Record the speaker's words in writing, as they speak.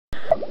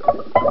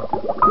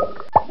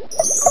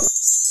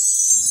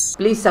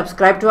Please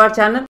subscribe to our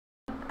channel,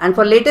 and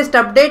for latest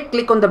update,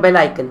 click on the bell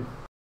icon.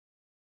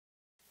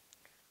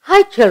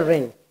 Hi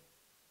children,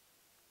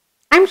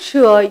 I'm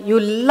sure you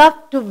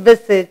love to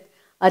visit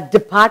a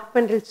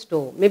departmental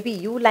store. Maybe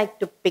you like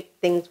to pick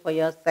things for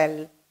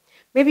yourself.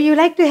 Maybe you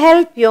like to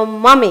help your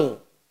mommy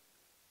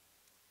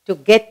to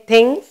get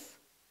things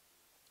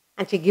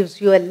and she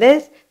gives you a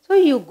list. So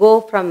you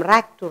go from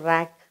rack to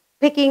rack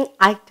picking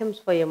items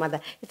for your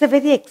mother. It's a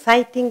very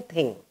exciting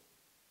thing.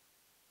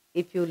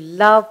 If you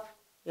love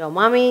your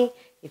mommy,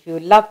 if you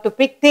love to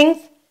pick things,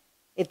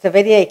 it's a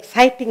very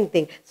exciting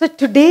thing. So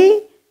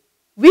today,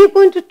 we're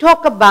going to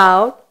talk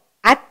about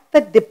at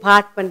the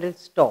departmental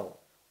store.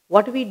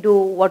 What do we do?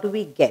 What do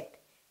we get?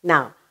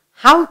 Now,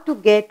 how to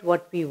get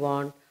what we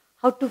want,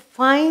 how to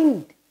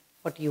find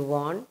what you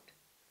want,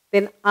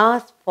 then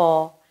ask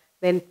for,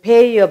 then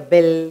pay your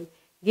bill,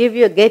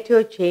 get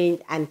your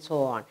change, and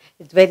so on.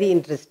 It's very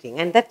interesting,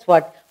 and that's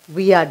what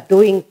we are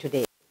doing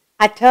today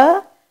at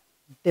a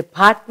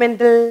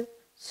departmental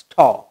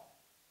store.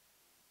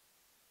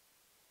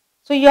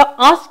 So you're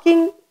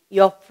asking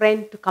your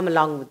friend to come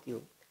along with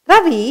you.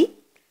 Ravi,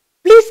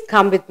 please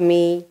come with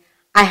me.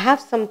 I have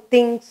some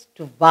things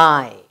to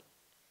buy.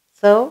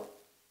 So,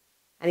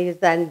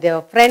 and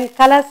your friend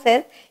Kala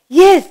says,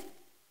 yes,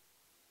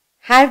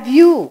 have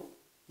you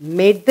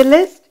made the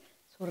list?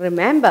 So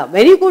remember,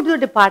 when you go to the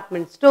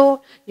department store,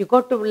 you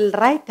got to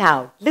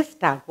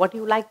list out what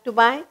you like to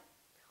buy,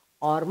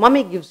 or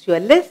mommy gives you a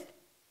list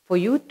for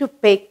you to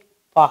pick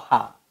for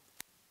her.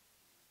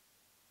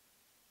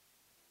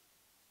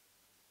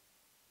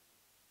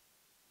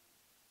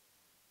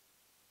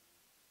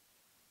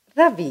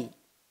 Ravi,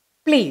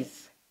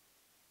 please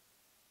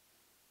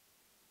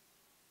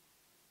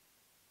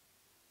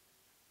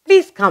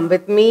come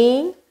with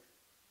me.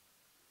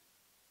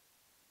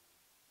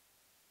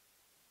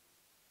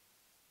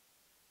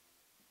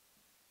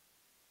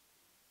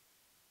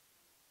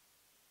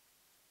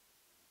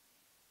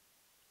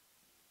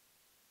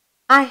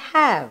 I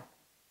have.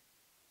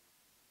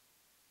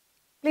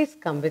 Please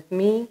come with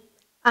me.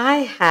 I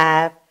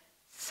have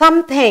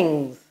some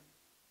things.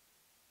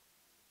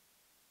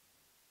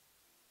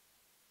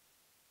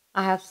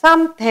 I have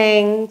some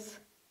things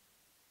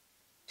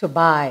to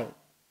buy.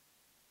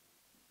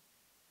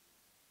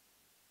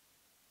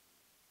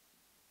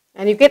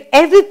 And you get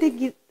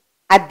everything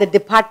at the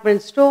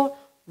department store,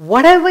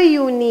 whatever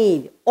you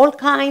need, all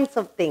kinds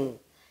of things.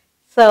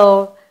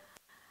 So,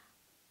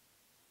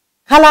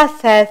 Kala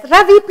says,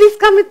 Ravi, please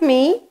come with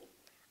me.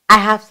 I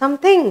have some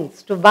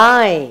things to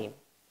buy.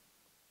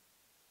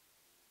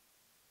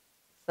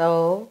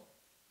 So,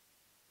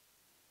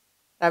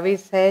 Ravi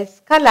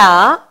says,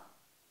 Kala,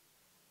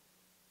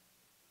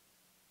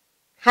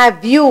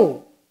 have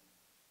you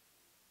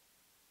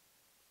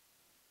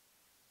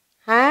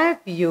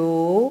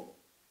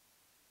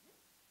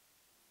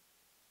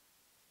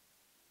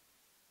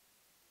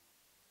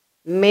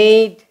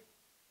made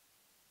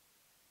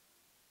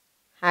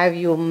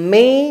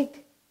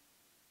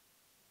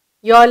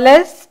your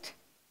list?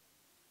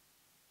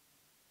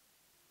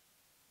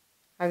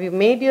 Have you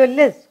made your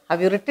list?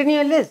 Have you written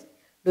your list?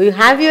 Do you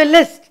have your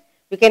list?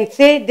 You can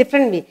say it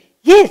differently.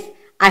 Yes,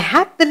 I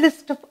have the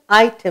list of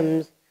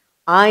items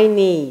I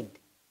need.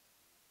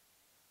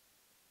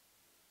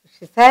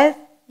 She says,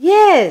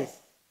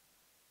 yes,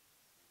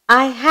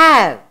 I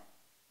have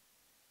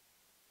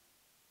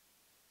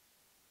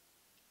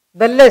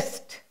the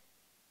list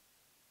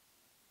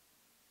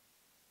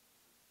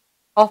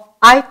of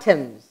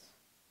items.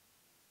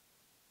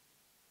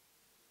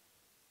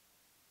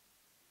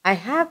 I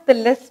have the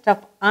list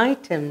of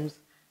items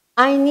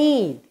I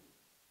need.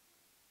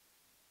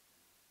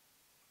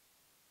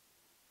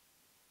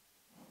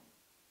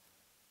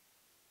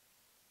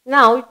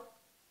 Now,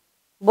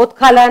 both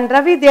Kala and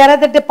Ravi, they are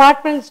at the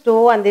department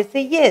store and they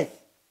say, yes,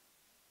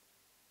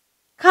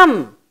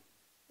 come,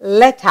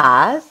 let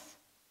us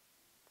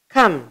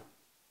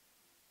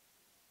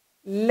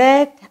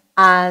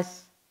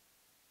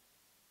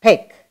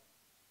pick.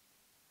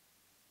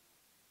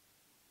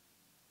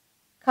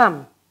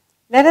 Come,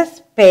 let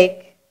us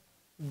pick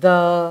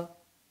the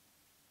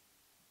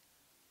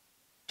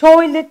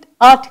toilet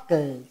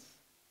articles.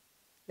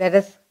 Let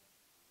us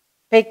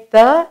pick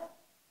the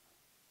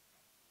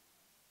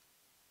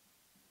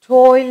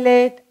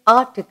toilet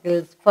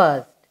articles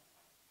first.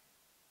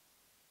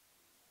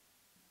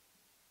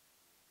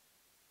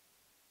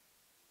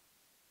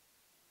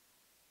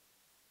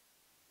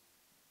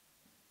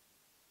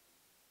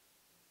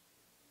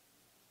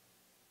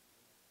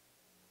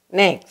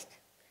 Next,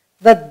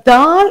 the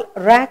dal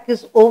rack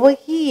is over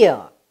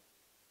here.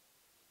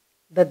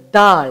 The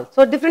dal.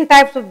 So different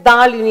types of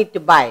dal you need to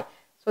buy.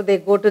 So they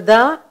go to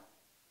the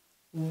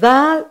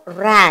dal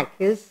rack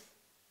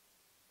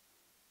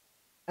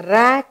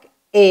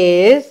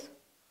is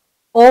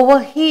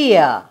over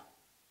here.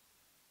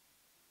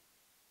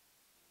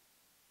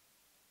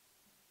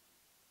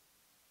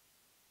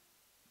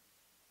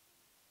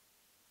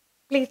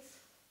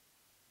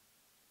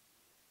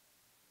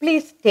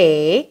 Please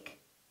take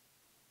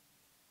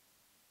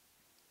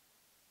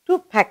 2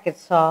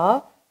 packets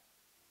of,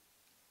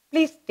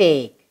 please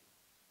take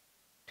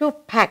 2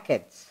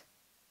 packets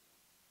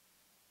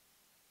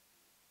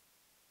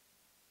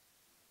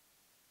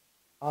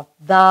of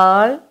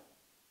dal,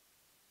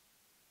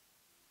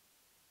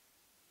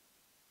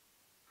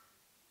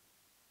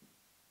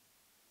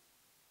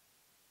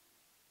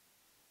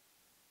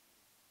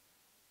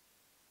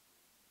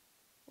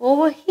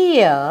 over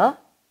here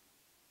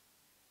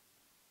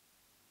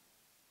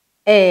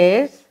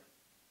is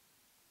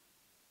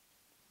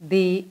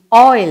the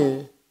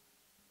oil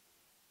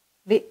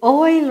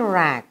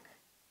rack.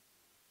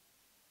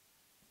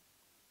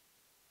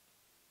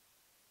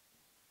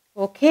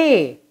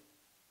 Okay,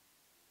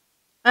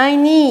 I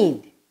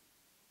need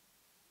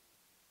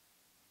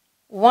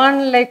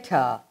 1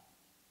 liter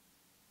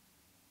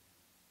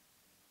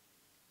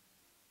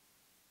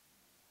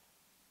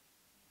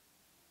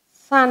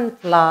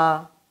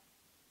sunflower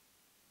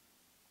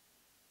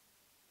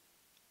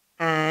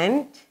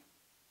and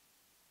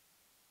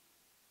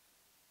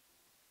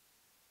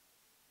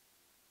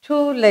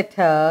 2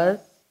 liters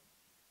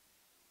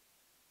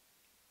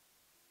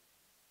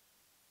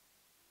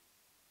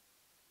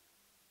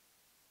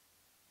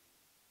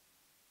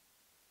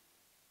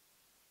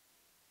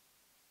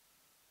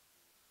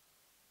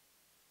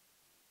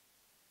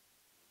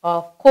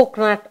of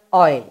coconut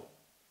oil.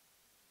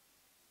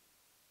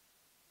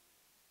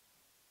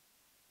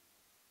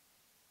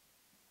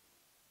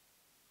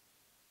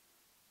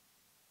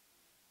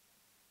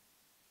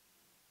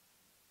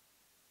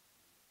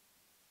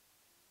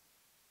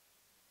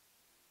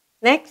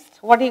 Next,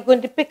 what are you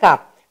going to pick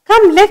up?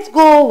 Come, let's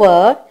go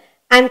over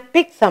and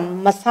pick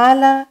some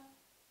masala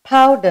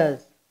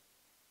powders.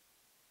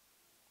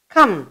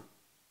 Come,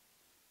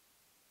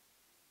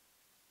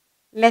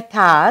 let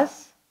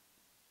us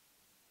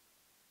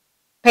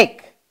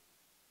pick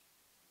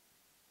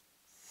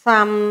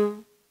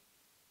some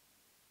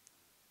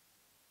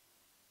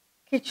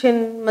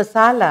kitchen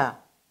masala,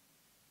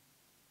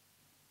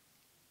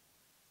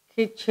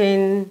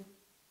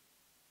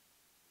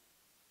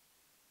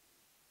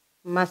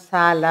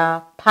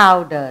 masala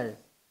powders.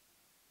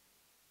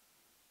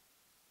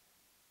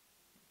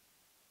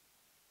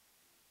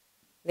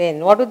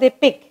 Then what do they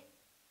pick?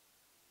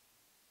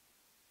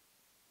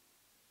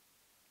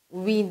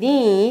 We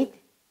need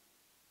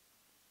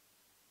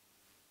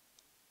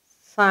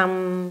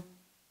some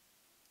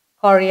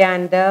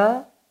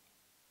coriander,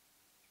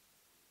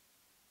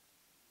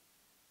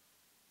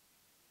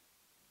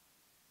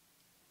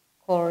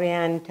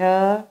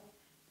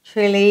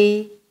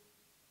 chili,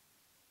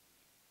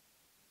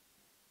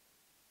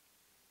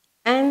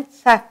 and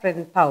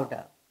saffron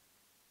powder.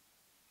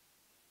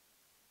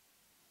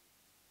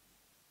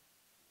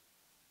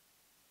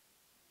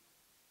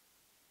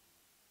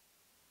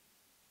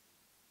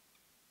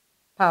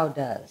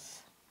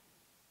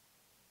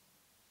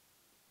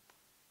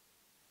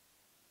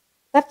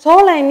 That's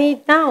all I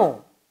need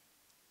now.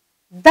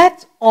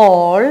 That's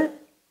all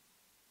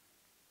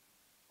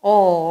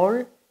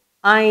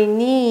I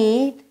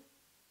need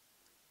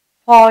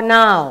for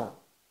now.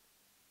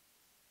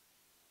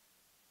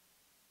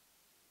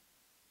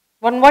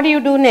 What do you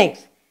do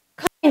next?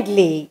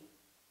 Kindly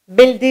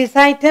bill these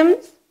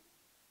items.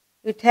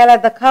 You tell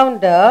at the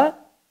counter,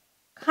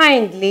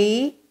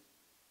 kindly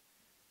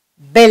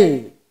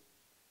bill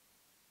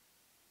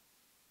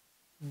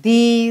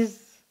these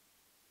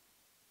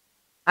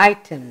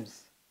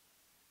items.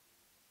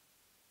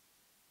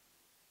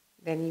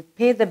 Then you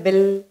pay the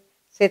bill,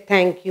 say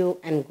thank you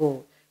and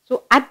go.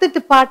 So at the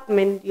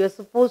department, you're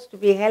supposed to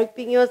be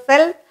helping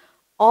yourself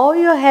or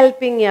you're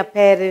helping your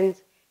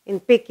parents in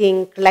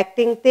picking,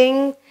 collecting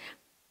things,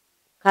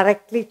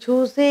 correctly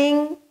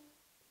choosing,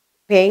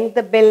 paying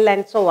the bill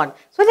and so on.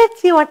 So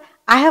let's see what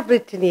I have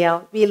written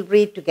here. We'll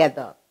read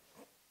together.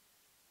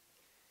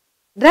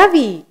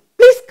 Ravi,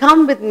 please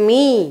come with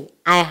me.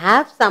 I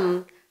have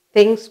some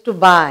things to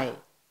buy.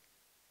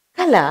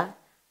 Kala,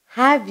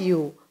 have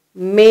you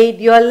made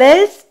your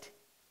list?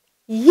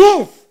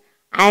 Yes,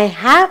 I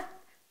have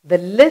the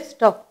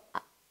list of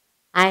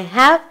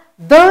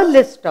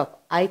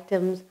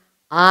items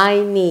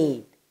I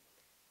need.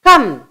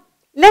 Come,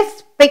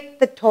 let's pick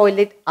the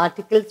toilet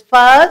articles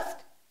first.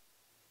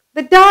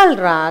 The dal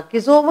rack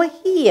is over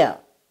here.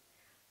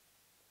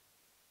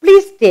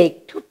 Please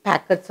take 2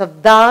 packets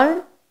of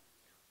dal.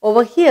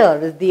 Over here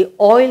is the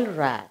oil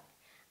rack.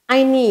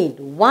 I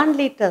need 1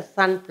 liter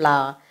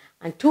sunflower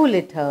and 2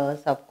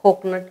 liters of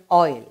coconut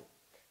oil.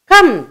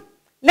 Come,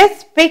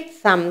 let's pick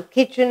some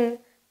kitchen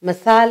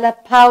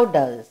masala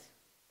powders.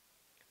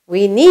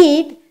 We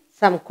need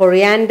some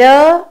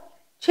coriander,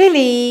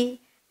 chili,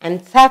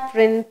 and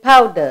saffron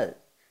powders.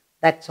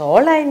 That's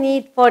all I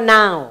need for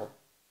now.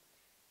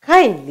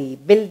 Kindly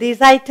bill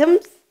these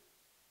items.